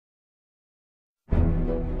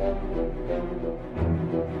Hey,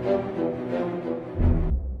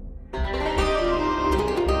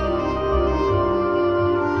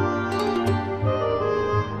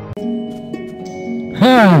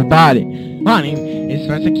 buddy. My name is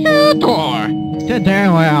Persecutor. Today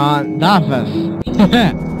we're on Dofus.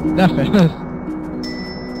 Dofus.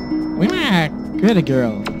 We met good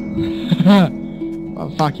girl. Oh,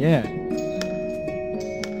 fuck yeah.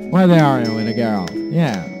 Where they are with a girl?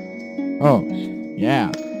 Yeah. Oh,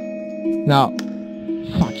 yeah. No.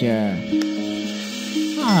 Fuck yeah.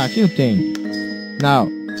 Ah, cute thing. No.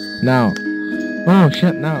 No. Oh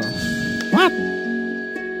shit, no. What?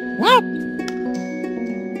 What?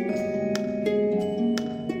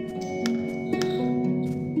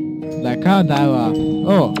 That car died off.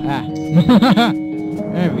 Oh, ah.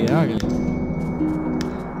 There we go.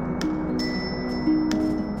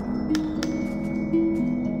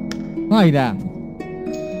 Like that.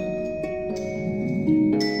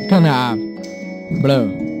 Gonna have blue.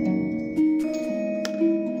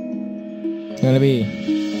 Gonna be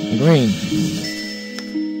green.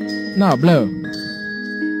 No, blue.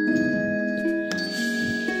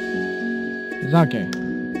 It's okay.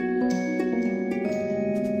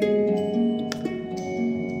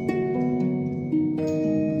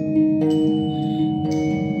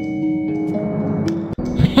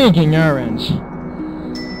 Freaking orange.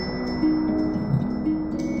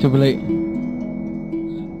 To believe.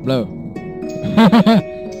 Blue.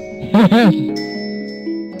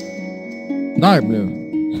 Dark blue.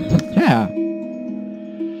 Yeah.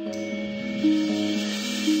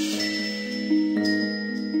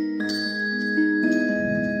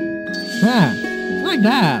 Yeah, like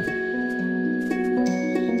that.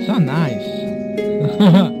 So nice.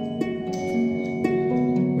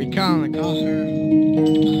 We can't call her.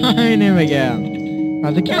 Her name again.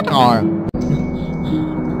 As a cat R.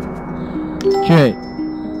 Okay.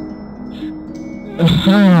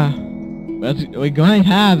 We're going to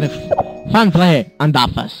have a fun play on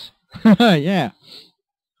Dofus. Yeah.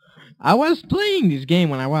 I was playing this game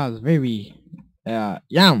when I was very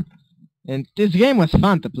young. And this game was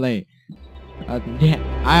fun to play. Yeah,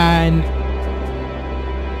 and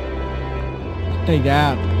take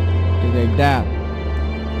that. Take that.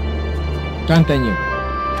 Continue.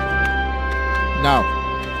 No.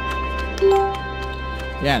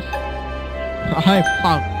 Yes. I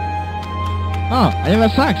found. Oh, I have a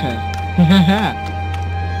success.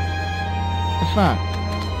 The fuck?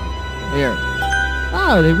 Here.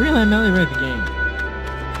 Oh, they really ameliorated the game.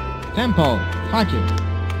 Temple. Fuck you.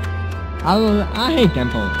 I hate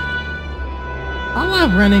Temple. I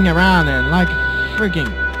love running around and like freaking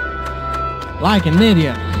like an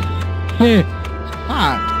idiot.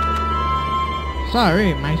 Fuck.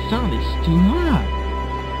 Sorry, my sound is too loud.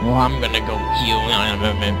 Oh, I'm gonna go kill. No.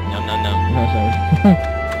 No, sorry.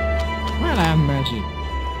 Well, I have magic.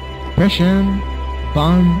 Depression.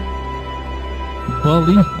 Bun.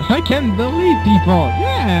 Bully. I can bully people.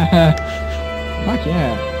 Yeah. Fuck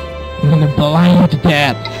yeah. I'm gonna blind to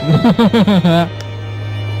death.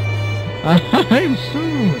 I'm so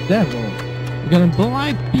devil. I'm gonna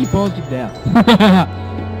blind people to death.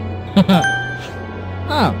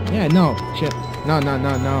 Oh, yeah, no. Shit. No.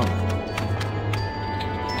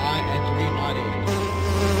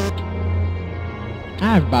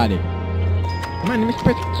 Everybody. My name is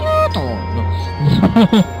Persecutor. No.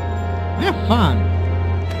 Have fun.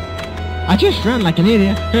 I just ran like an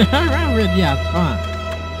idiot. I ran really have fun.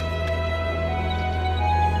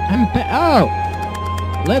 Oh!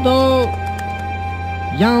 Little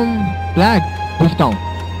young black Boufton.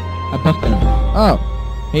 A Boufton. Oh,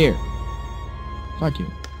 here. Fuck you.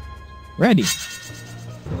 Ready.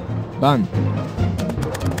 Bun.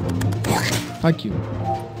 Fuck you.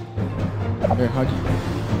 Here, hug you.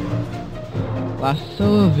 Lasso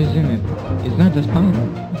of is in it. Is not the spawn.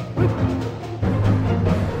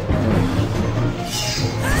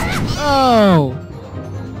 Oh!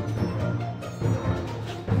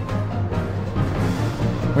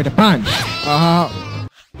 With a punch.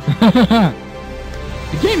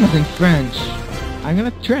 The game is in French. I'm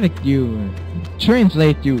gonna translate you.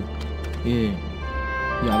 Yeah.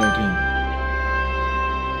 The other game.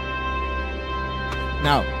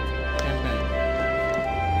 No.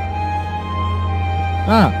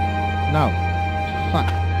 Oh. No. Fuck.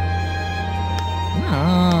 No.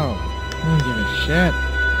 I don't give a shit.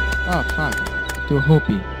 Oh, fuck. Too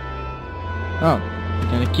hoopy. Oh. I'm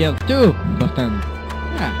gonna kill two Boufton.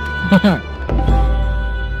 Yeah.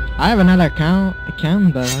 I have another account,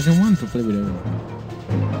 but I don't want to play with it.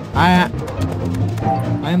 I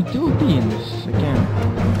am too OP in this account.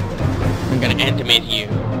 I'm gonna intimidate you.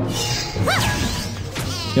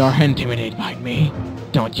 You're intimidated by me,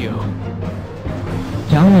 don't you?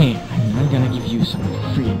 Tell me, I'm not gonna give you some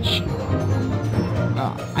free shit.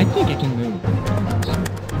 I think I can move.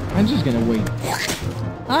 I'm just gonna wait.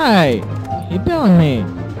 Hi! He billed me!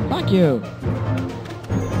 Fuck you!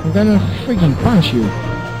 I'm gonna freaking punch you!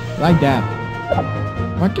 Like that.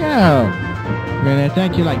 Fuck out! I'm gonna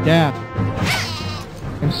attack you like that.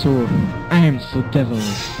 I am so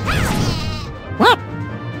devilish. What?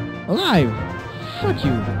 Alive! Fuck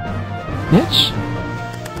you! Bitch!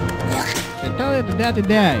 I tell you to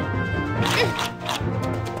die.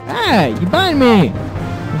 Hey! You bind me!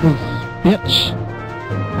 You bitch!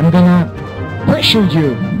 I'm gonna pressure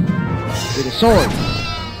you with a sword.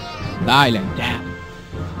 Die like that.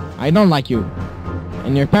 I don't like you.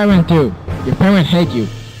 And your parent too. Your parent hate you.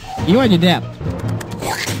 You want to death.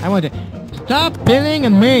 I want to stop pinning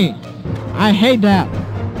on me. I hate that.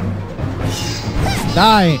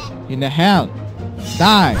 Die in the hell.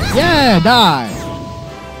 Die. Yeah, die.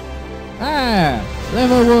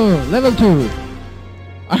 Level 2.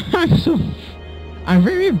 I'm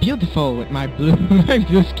very beautiful with my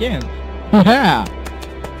blue skin. Yeah.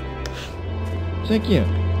 Thank you.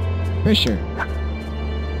 Pressure.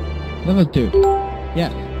 Level 2.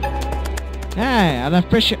 Yes. Hey, I have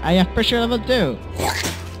pressure level 2.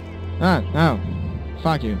 No.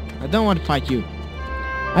 Fuck you. I don't want to fight you.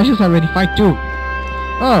 I just already fight too.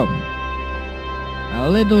 Oh. A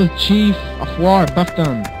little chief of war,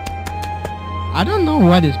 Boufton. I don't know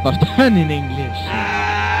what is Boufton in English.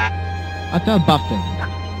 I'll tell Boufton.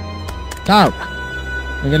 Talk.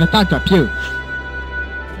 I'm gonna talk to a pew.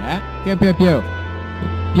 Yeah? Pew pew pew.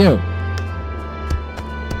 Pew.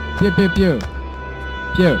 Pew pew pew.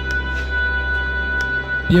 Pew.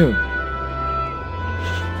 Pew.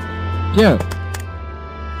 Pew.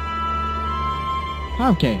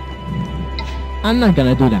 Okay. I'm not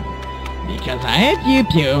gonna do that. Because I hate you,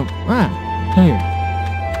 Pew. Here.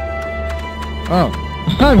 Oh,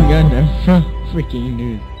 I'm gonna freaking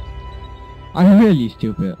do it. I'm really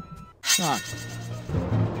stupid. Fuck.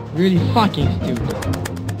 Really fucking stupid.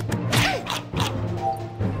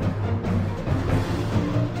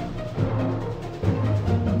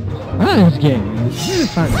 This game is really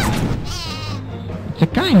fun. It's a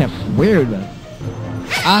kind of weird.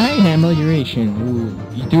 I hate amelioration who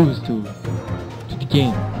you do to the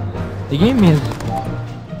game. The game is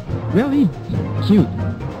really cute.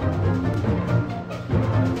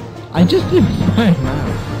 I just did my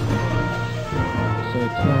mouse, so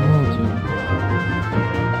it's normal too.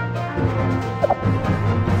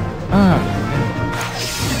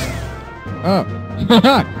 Oh,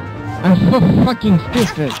 I'm so fucking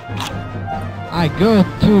stupid. I go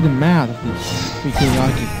to the mouth of this freaking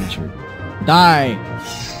architecture. Die!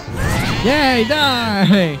 Yay,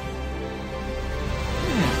 die!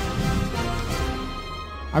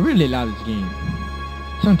 I really love this game.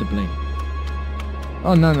 It's fun to play.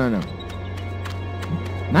 Oh, no.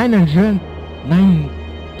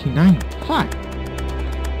 999. Fuck!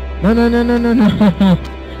 No. I'm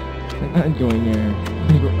not going there.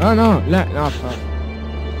 Oh, no, fuck.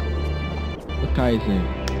 What guy is it?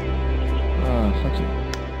 Oh, fuck you.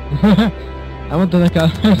 I want to look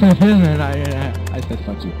up. I said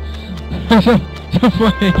fuck you. So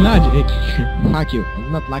fucking logic. Fuck you.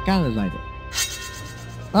 I'm not like others either.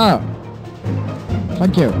 Oh.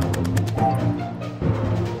 Fuck you.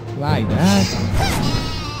 Like that.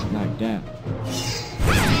 Like that.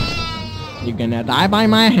 You're gonna die by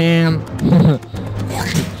my hand.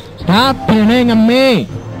 Stop pinning on me.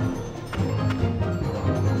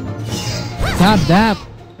 Stop that.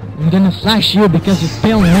 I'm gonna slash you because you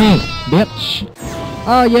failed me, bitch.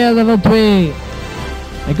 Oh yeah, level 3.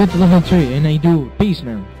 I go to level 3 and I do peace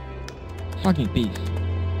now. Fucking peace.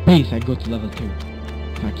 Peace, I go to level 2.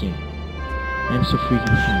 Fuck yeah. I'm so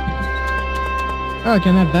freaking happy. Oh, I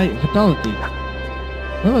can have vitality.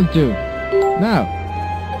 Level 2. No.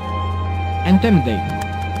 Intimidate.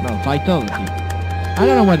 No, vitality. I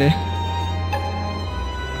don't know what it is.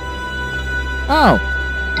 Oh!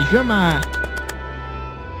 You got my...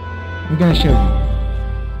 I'm gonna show you.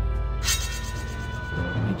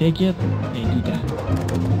 I take it and do that.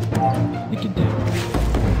 Look at that.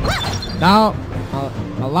 Now,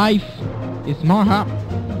 my life is more hot.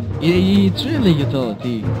 It's really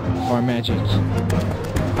utility for magic.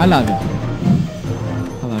 I love it.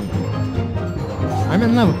 I'm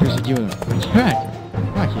in love with Persecutor. Tracker.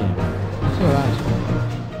 Fuck yeah. So logical.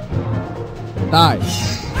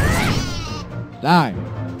 Die.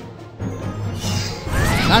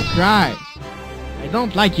 Stop crying. I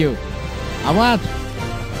don't like you. I what?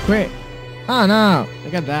 Quit. Oh no.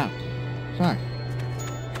 Look at that. Fuck.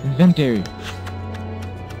 Inventory.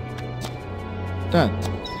 That.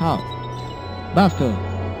 Oh. Boufton.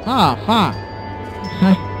 Ah, fuck.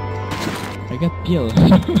 I got peeled.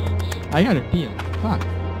 I got a peel. Fuck.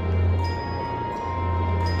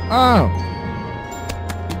 Oh.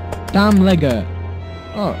 Damn legger.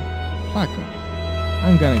 Oh. Fuck.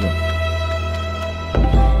 I'm gonna go.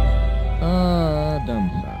 Dumb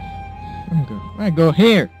stuff. I go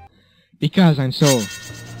here. Because I'm so...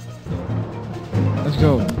 Let's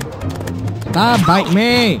go. Stop biting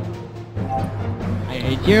me! I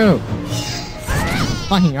hate you!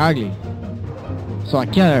 Fucking ugly. So I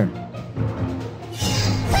kill her.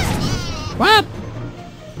 What?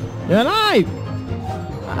 You're alive!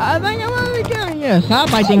 I think I'm only killing you.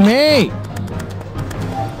 Stop biting me!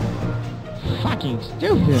 Fucking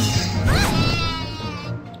stupid.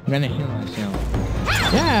 I'm gonna heal myself.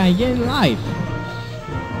 Yeah, I get life.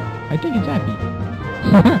 I think it's happy.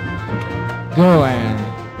 Go and...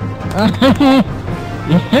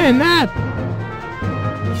 You're not!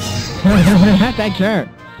 Take care.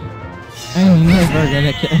 I'm never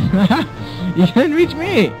gonna kill... You can't reach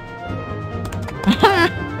me!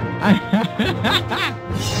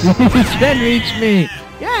 You can't reach me!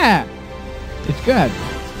 Yeah! It's good.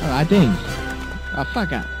 Oh, I think. Oh,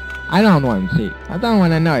 fuck up. I don't want to see. I don't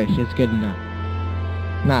want to know if it's good enough.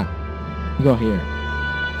 Nah. Go here.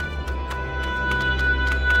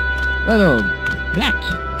 Little black.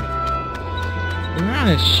 They're not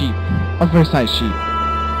a sheep. Oversized sheep.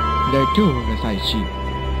 There are 2 oversized sheep.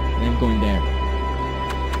 And I'm going there.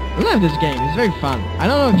 I love this game. It's very fun. I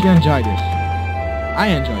don't know if you enjoy this. I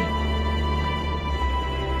enjoy it.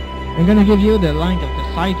 I'm gonna give you the link of the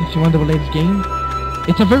site if you want to play this game.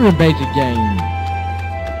 It's a very basic game.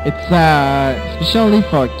 It's especially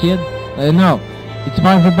for kids. No, it's for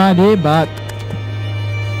everybody, but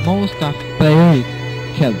most of players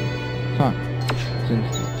kids. Fuck.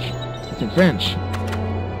 It's in French.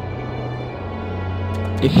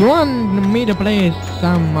 If you want me to play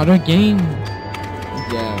some other game,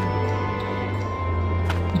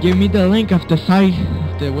 give me the link of the site,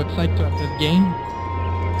 the website of this game.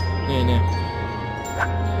 And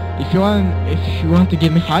if you want to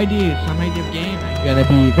give me ideas, some idea of game, I'm gonna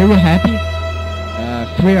be very happy.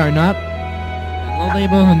 Free or not,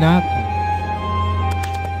 downloadable or not.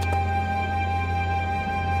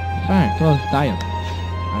 Fine, close dial. I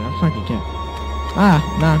don't fucking care. Ah,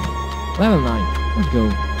 nah. Level 9. Let's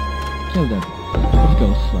go. Kill them. Let's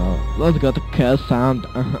go slow. Let's go to kill sound.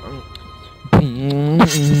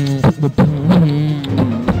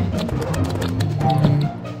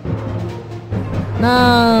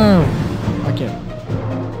 No! Okay. I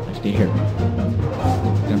stay here.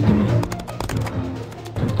 Come to me.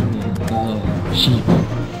 Come to me, little sheep.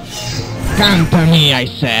 Come to me, I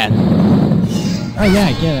said! Oh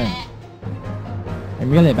yeah, get her. I'm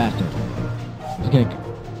really a bastard. He's gonna...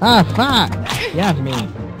 Ah, fuck! You have me.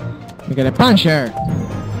 I'm gonna punch her.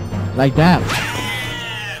 Like that.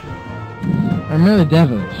 I'm really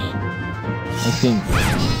devilish. I think.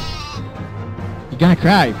 You're gonna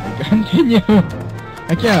cry if I continue.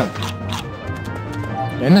 I kill.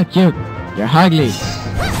 You're not cute. You're ugly.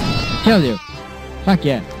 I kill you. Fuck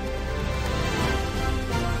yeah.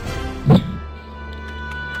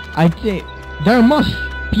 I think there are most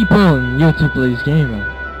people on YouTube play this game.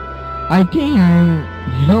 I think I'm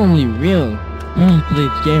the only real person play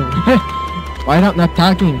this game. Why not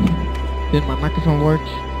talking? Did my microphone work?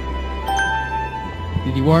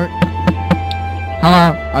 Did it work?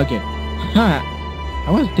 Hello? Okay. I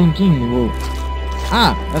was thinking, whoa.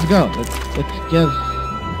 Ah, let's go. Let's just...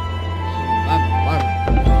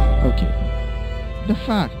 Okay. What the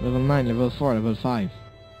fuck? Level 9, level 4, level 5.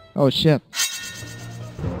 Oh shit.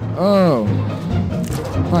 Oh.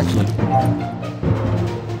 Fuck you.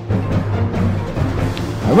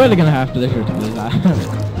 I'm really gonna have pleasure to play that.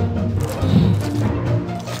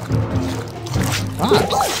 Fuck.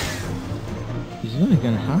 He's really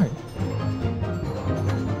gonna hide.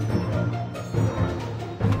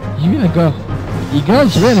 He's gonna go. He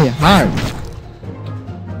goes really hard.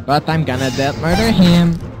 But I'm gonna death murder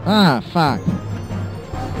him. Ah, fuck.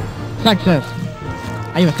 Success.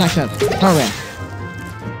 I have a success. Sorry.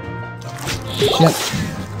 Shit.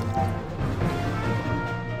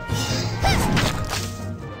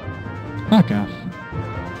 Fuck off.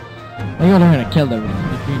 I gotta learn to kill the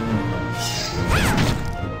green one.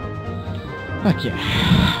 Fuck yeah.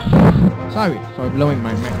 Sorry for blowing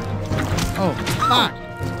my mic. Oh, fuck.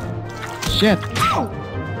 Shit.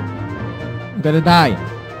 I'm gonna die.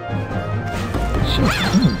 Shit.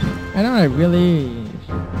 I don't know, really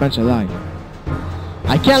bunch of life.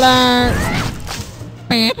 I kill her!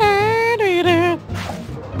 I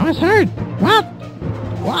was hurt! What?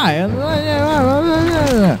 Why?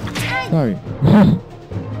 Sorry.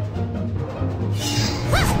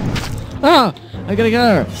 Oh, I gotta kill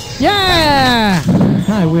her. Yeah!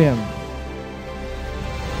 I win.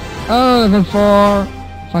 Oh, level 4.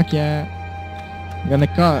 Fuck yeah. I'm gonna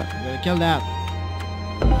kill that.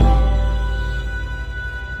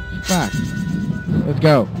 Fuck. Let's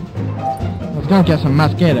go. Let's go get some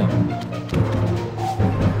mosquito.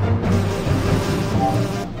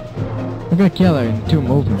 I'm gonna kill her in 2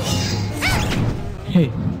 movements.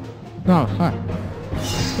 Hey. No, fuck.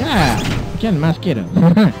 Yeah! Kill the mosquito.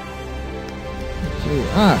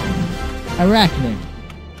 Arachnid.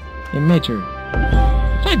 Immature.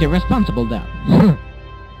 Kind of irresponsible though.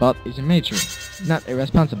 But it's immature, not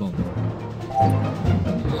irresponsible.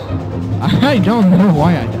 I don't know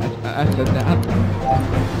why I said that.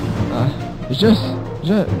 It's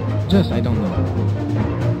just I don't know.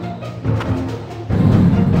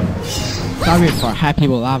 Sorry for happy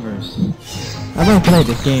lovers. I will play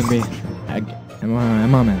this game, a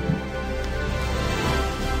moment.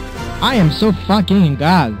 I am so fucking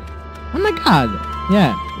god. Oh my god.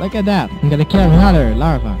 Yeah, look at that. I'm gonna kill another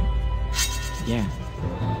larva. Yeah.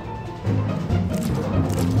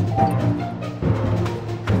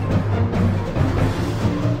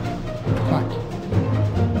 Fuck.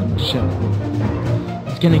 Shit.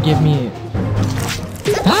 It's gonna give me...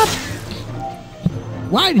 Stop!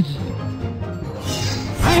 Why did...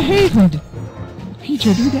 I hate when the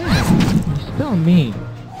creature do that. It's still me.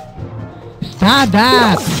 Stop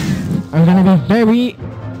that! I'm gonna be very...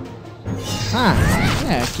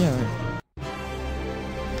 Yeah, kill her.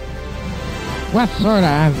 What sword I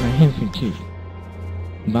have my infantry?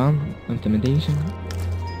 Bomb? Intimidation?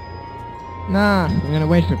 Nah, I'm gonna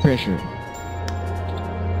wait for pressure.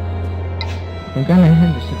 I'm gonna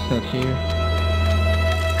end the 6 out here.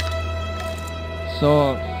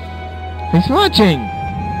 So, thanks for watching!